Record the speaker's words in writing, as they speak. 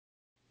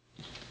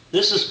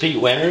This is Pete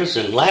Wenners,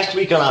 and last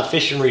week on our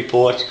fishing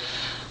reports,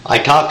 I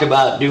talked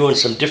about doing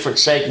some different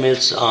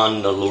segments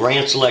on the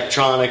Lowrance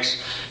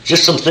electronics,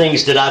 just some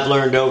things that I've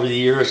learned over the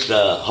years.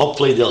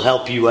 Hopefully they'll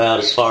help you out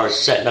as far as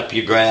setting up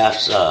your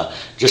graphs,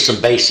 just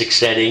some basic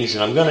settings.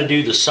 And I'm going to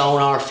do the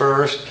sonar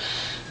first,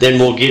 then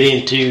we'll get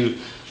into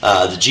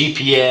the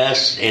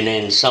GPS, and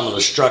then some of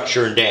the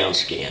structure and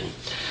downscan.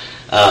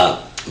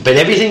 But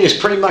everything is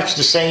pretty much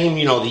the same.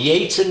 You know, the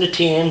 8s and the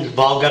 10s have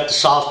all got the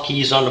soft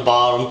keys on the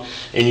bottom,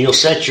 and you'll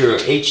set your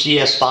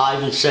HDS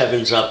 5 and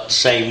 7s up the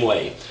same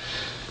way.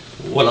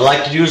 What I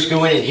like to do is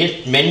go in and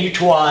hit menu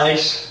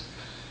twice,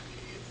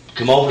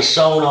 come over to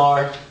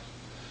sonar,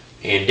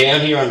 and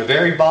down here on the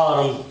very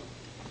bottom,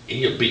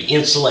 it'll be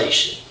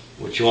insulation.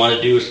 What you want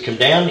to do is come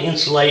down to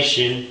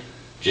insulation,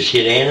 just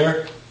hit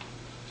enter,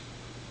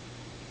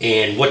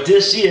 and what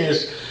this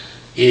is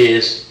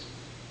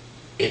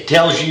it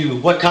tells you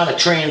what kind of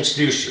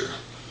transducer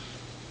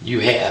you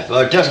have.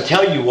 Or it doesn't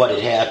tell you what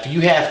it has. You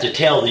have to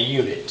tell the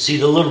unit. See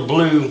the little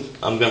blue?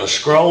 I'm going to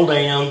scroll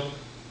down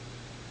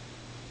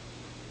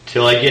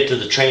till I get to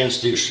the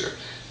transducer.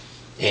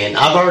 And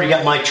I've already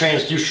got my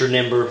transducer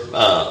number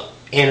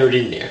entered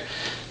in there.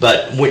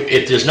 But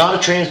if there's not a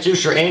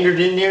transducer entered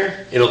in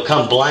there, it'll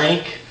come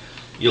blank.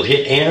 You'll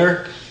hit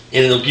enter,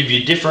 and it'll give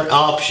you different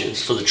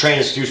options for the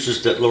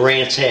transducers that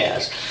Lowrance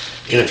has.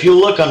 And if you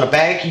look on the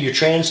back of your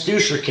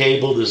transducer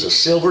cable, there's a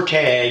silver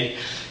tag,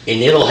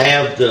 and it'll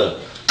have the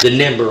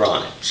number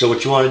on it. So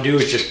what you want to do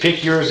is just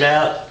pick yours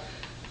out,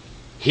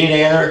 hit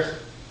enter,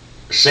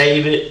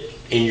 save it,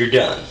 and you're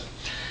done.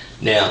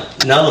 Now,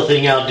 another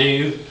thing I'll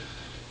do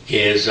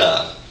is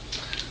the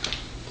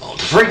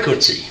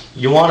frequency.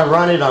 You want to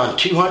run it on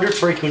 200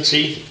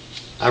 frequency.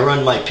 I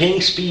run my ping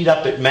speed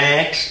up at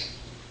max,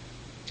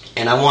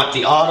 and I want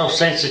the auto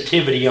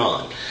sensitivity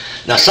on.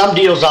 Now, some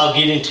deals I'll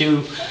get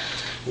into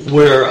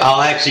where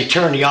I'll actually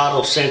turn the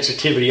auto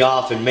sensitivity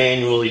off and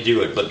manually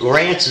do it. But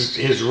Lowrance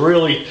has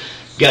really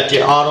got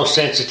the auto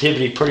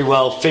sensitivity pretty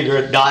well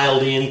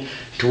dialed in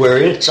to where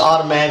it's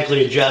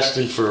automatically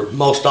adjusting for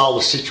most all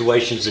the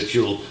situations that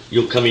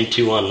you'll come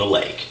into on the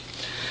lake.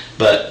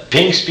 But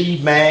ping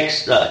speed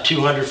max,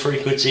 200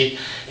 frequency,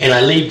 and I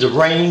leave the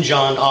range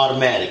on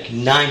automatic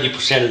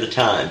 90% of the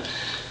time.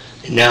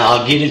 Now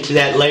I'll get into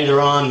that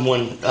later on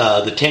when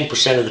the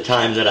 10% of the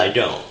time that I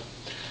don't.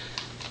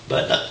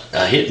 But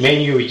I hit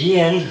menu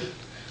again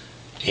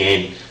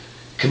and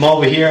come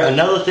over here.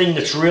 Another thing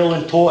that's real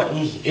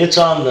important, it's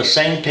on the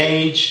same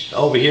page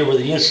over here where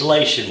the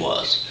installation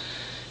was.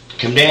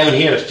 Come down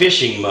here to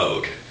fishing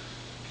mode,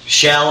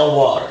 shallow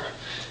water.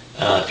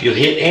 If you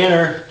hit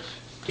enter,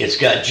 it's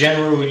got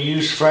general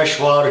use,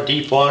 freshwater,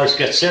 deep water. It's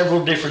got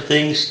several different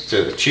things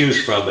to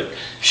choose from, but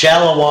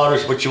shallow water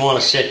is what you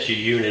want to set your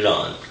unit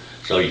on.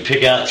 So you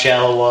pick out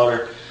shallow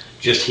water,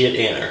 just hit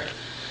enter.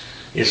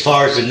 As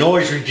far as the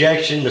noise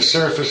rejection, the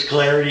surface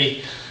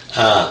clarity,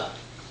 that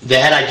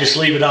I just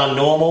leave it on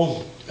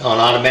normal, on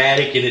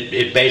automatic, and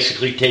it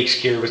basically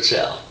takes care of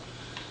itself.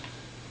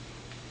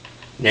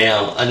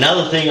 Now,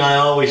 another thing I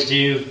always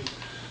do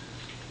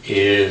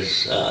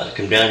is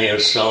come down here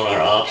to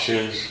sonar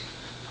options,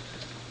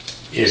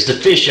 is the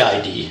fish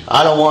ID.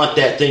 I don't want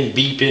that thing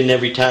beeping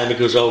every time it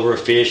goes over a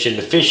fish, and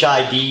the fish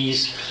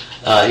IDs,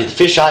 the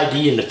fish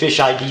ID and the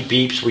fish ID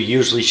beeps we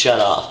usually shut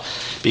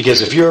off.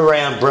 Because if you're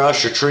around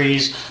brush or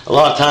trees, a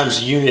lot of times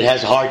the unit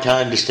has a hard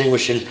time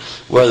distinguishing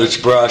whether it's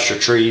brush or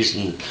trees,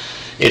 and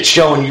it's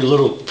showing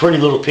you pretty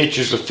little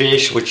pictures of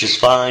fish, which is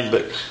fine,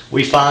 but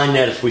we find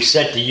that if we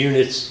set the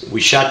units,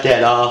 we shut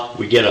that off,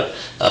 we get a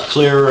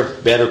clearer,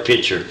 better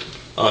picture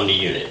on the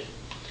unit.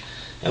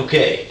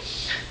 Okay,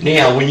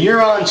 now when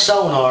you're on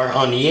sonar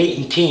on the 8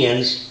 and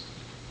 10s,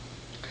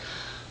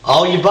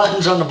 all your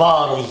buttons on the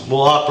bottom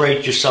will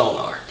operate your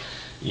sonar.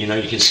 You know,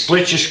 you can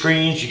split your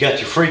screens. You got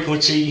your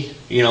frequency,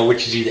 you know,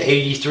 which is either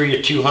 83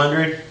 or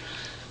 200.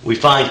 We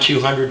find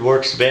 200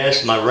 works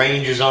best. My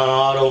range is on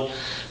auto.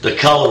 The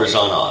color is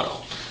on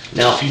auto.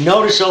 Now, if you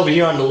notice over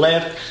here on the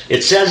left,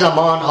 it says I'm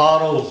on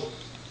auto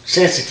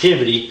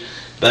sensitivity,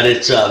 but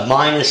it's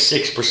minus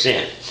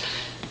 6%.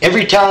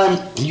 Every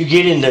time you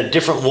get into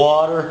different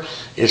water,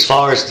 as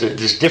far as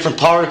there's different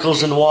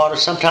particles in the water,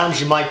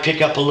 sometimes you might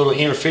pick up a little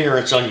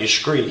interference on your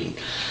screen.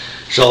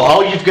 So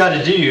all you've got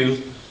to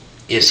do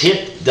is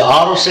hit the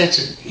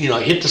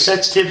hit the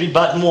sensitivity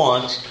button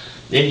once,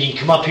 then you can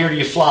come up here to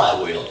your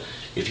flywheel.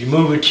 If you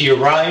move it to your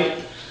right,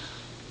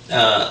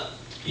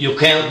 you'll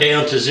count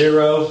down to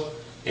 0,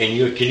 and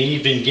you can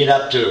even get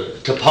up to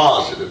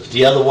positive.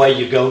 The other way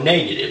you go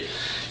negative.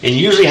 And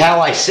usually how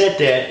I set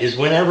that is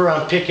whenever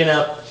I'm picking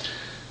up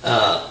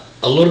a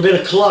little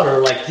bit of clutter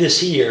like this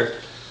here,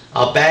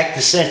 I'll back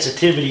the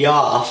sensitivity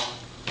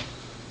off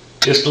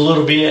just a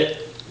little bit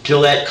till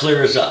that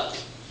clears up.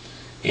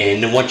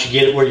 And then once you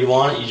get it where you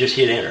want it, you just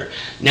hit enter.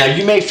 Now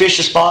you may fish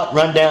a spot,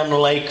 run down the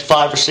lake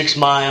 5 or 6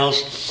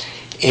 miles,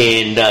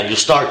 and you'll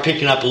start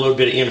picking up a little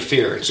bit of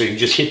interference. So you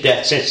just hit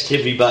that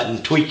sensitivity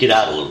button, tweak it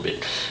out a little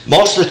bit.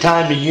 Most of the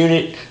time the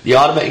unit, the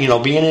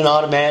automatic, being in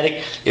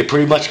automatic, it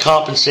pretty much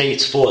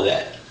compensates for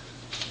that.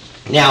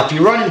 Now, if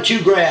you're running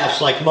two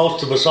graphs like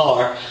most of us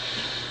are,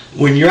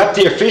 when you're up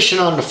there fishing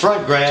on the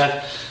front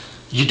graph,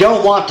 you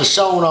don't want the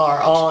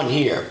sonar on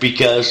here,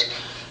 because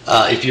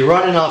if you're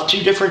running off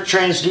two different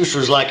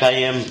transducers like I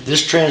am,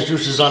 this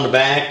transducer is on the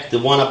back, the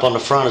one up on the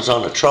front is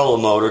on the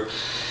trolling motor.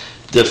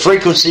 The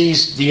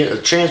frequencies, the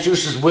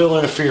transducers will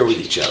interfere with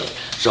each other.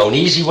 So an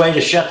easy way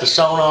to shut the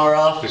sonar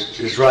off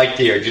is right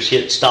there. Just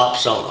hit stop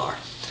sonar,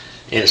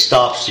 and it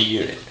stops the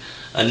unit.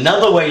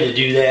 Another way to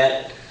do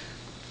that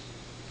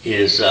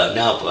is hit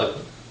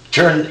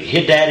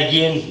that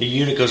again, the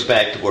unit goes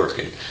back to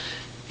working.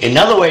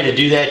 Another way to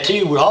do that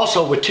too,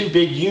 also with two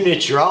big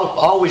units, you're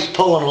always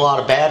pulling a lot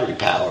of battery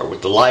power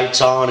with the lights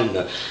on and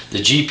the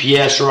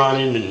GPS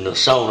running and the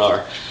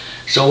sonar.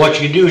 So what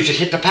you can do is just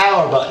hit the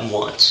power button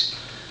once,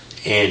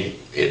 and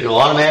it'll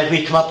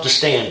automatically come up to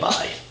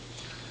standby.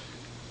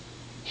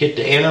 Hit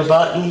the enter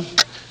button.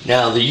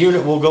 Now the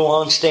unit will go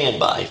on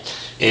standby.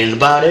 And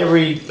about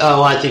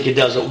I think it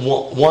does it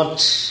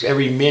once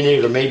every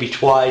minute or maybe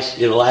twice,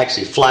 it'll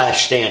actually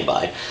flash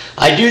standby.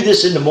 I do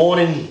this in the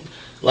morning,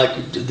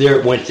 like there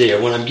it went there,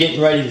 when I'm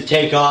getting ready to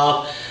take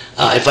off,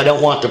 if I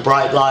don't want the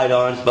bright light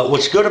on. But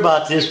what's good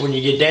about this, when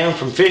you get down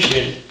from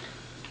fishing,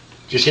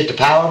 just hit the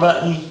power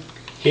button,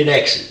 hit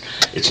exit.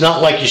 It's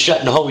not like you're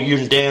shutting the whole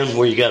unit down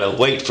where you got to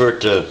wait for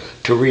it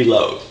to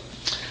reload.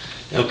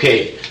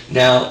 Okay,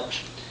 now,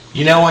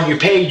 on your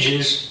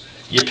pages,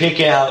 you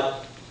pick out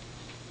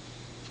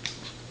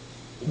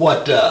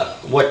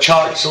what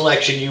chart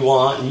selection you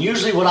want, and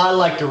usually what I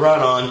like to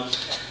run on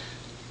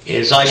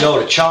is I go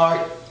to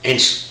chart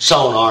and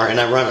sonar, and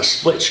I run a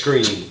split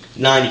screen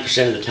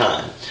 90% of the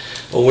time.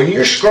 Well, when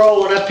you're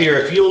scrolling up here,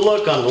 if you'll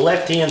look on the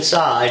left hand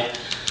side,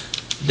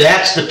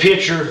 that's the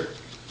picture,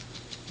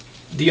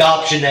 the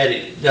option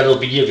that'll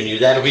be giving you.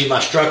 That'll be my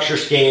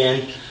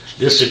StructureScan.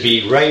 This would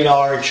be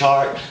radar and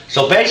chart.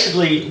 So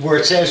basically, where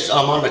it says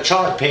I'm on the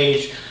chart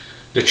page,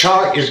 the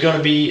chart is going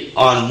to be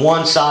on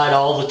one side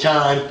all the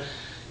time,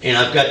 and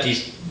I've got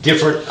these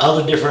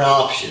other different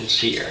options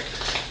here.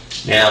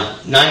 Now,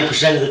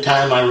 90% of the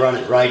time I run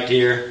it right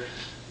there,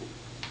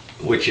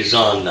 which is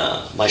on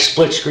my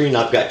split screen.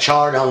 I've got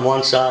chart on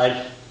one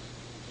side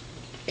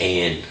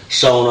and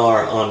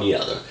sonar on the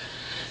other.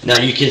 Now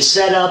you can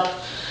set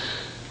up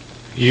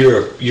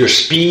your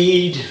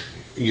speed,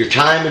 your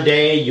time of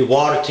day, your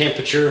water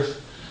temperature,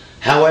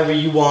 however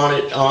you want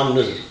it on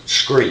the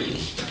screen.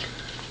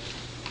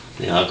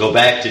 Now I'll go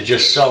back to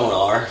just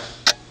sonar.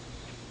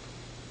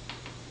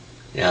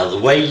 Now the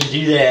way you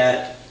do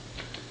that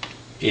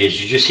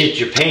is you just hit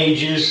your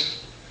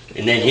pages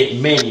and then hit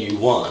menu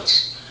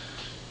once,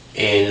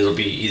 and it'll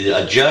be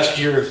either adjust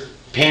your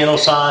panel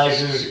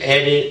sizes,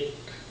 edit,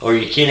 or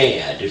you can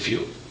add. If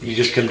you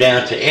just come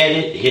down to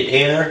edit, hit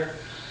enter.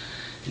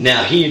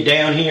 Now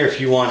down here, if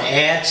you want to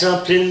add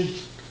something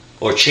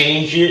or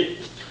change it,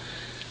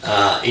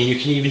 and you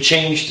can even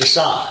change the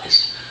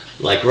size,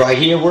 like right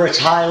here where it's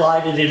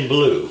highlighted in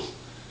blue.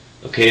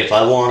 Okay, if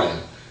I want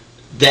to,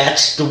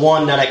 that's the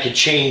one that I could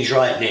change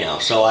right now.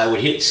 So I would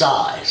hit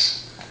size.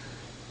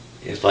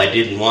 If I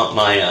didn't want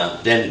my,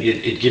 then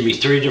it'd give me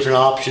three different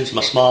options: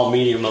 my small,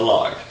 medium, and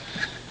large.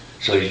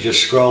 So you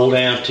just scroll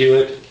down to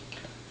it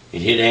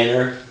and hit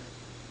enter,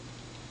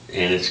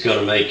 and it's going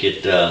to make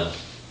it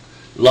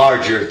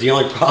larger. The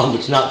only problem,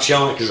 it's not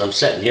showing it because I'm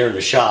sitting here in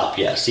the shop.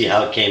 Yeah, see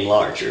how it came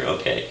larger?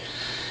 Okay.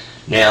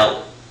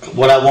 Now,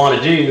 what I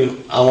want to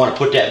do, I want to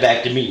put that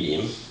back to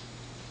medium.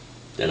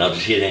 Then I'll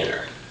just hit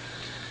enter.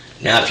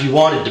 Now, if you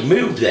wanted to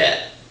move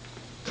that,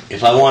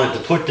 if I wanted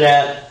to put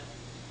that,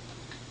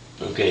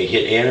 okay,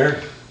 hit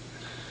enter.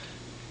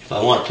 If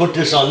I want to put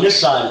this on this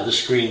side of the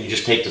screen, you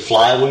just take the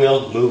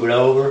flywheel, move it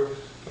over,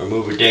 or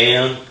move it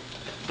down.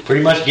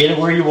 Pretty much get it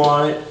where you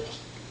want it.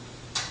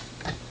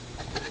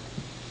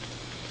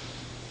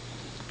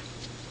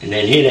 And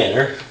then hit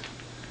enter.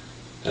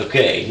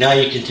 Okay, now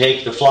you can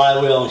take the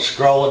flywheel and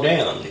scroll it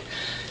down.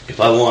 If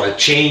I want to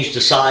change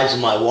the size of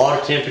my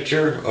water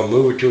temperature or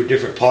move it to a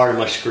different part of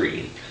my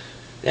screen,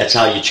 that's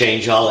how you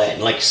change all that.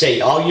 And like I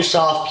say, all your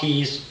soft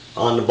keys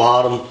on the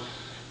bottom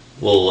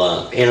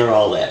will enter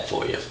all that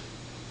for you.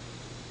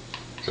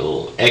 So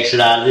we'll exit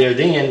out of there.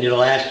 Then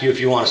it'll ask you if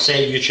you want to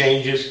save your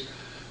changes.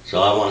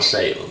 So I want to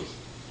save them.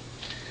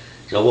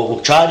 So what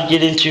we'll try to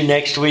get into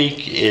next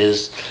week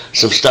is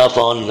some stuff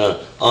on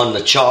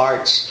the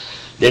charts.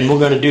 Then we're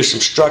going to do some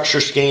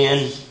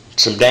StructureScan,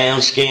 some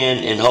down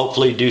scan, and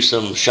hopefully do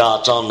some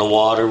shots on the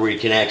water where you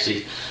can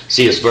actually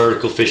see us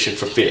vertical fishing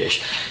for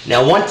fish.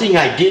 Now, one thing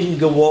I didn't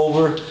go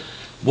over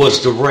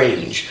was the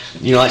range.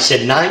 I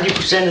said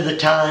 90% of the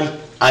time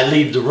I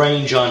leave the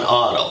range on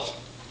auto.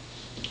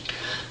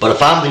 But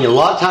if a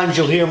lot of times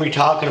you'll hear me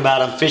talking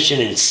about I'm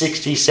fishing in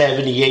 60,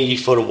 70, 80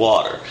 foot of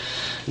water.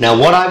 Now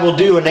what I will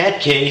do in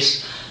that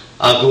case,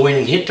 I'll go in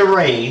and hit the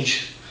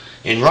range,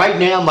 and right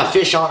now my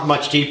fish aren't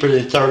much deeper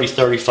than 30,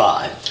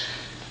 35.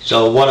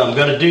 So what I'm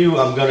going to do,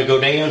 I'm going to go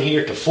down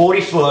here to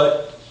 40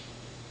 foot,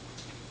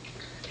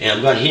 and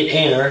I'm going to hit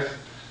enter,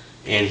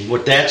 and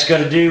what that's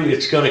going to do,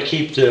 it's going to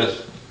keep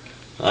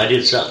I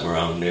did something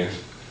wrong there.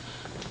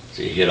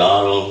 So you hit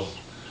auto,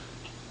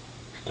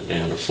 I'm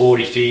down to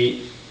 40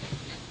 feet.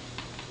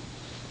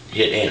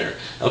 Hit enter.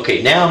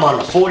 Okay, now I'm on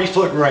the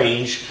 40-foot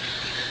range.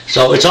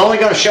 So it's only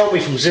going to show me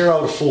from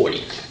 0 to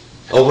 40.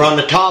 Over on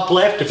the top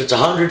left, if it's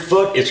 100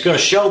 foot, it's going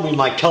to show me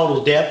my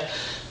total depth,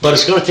 but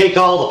it's going to take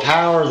all the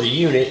power of the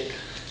unit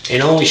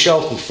and only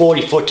show from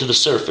 40 foot to the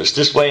surface.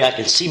 This way I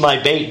can see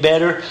my bait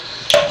better,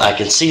 I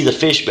can see the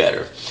fish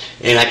better,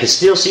 and I can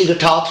still see the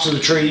tops of the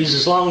trees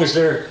as long as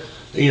they're,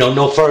 you know,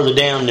 no further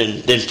down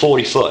than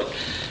 40 foot.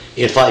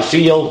 If I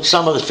feel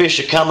some of the fish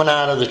are coming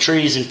out of the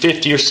trees in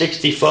 50 or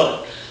 60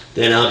 foot,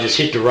 then I'll just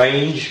hit the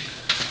range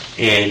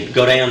and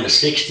go down to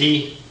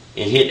 60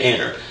 and hit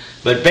enter.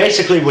 But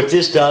basically what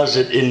this does,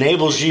 it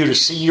enables you to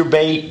see your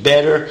bait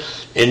better,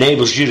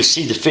 enables you to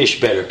see the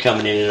fish better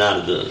coming in and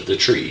out of the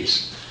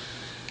trees.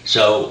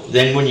 So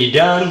then when you're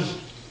done,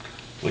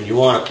 when you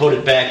want to put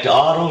it back to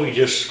auto, you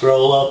just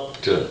scroll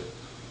up to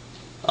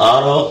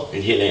auto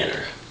and hit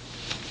enter.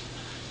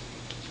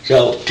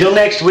 So till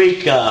next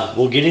week,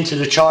 we'll get into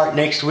the chart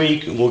next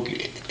week, and we'll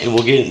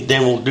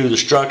do the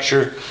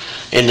structure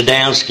and the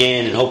down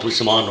scan and hopefully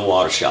some on the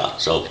water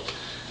shot. So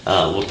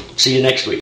we'll see you next week.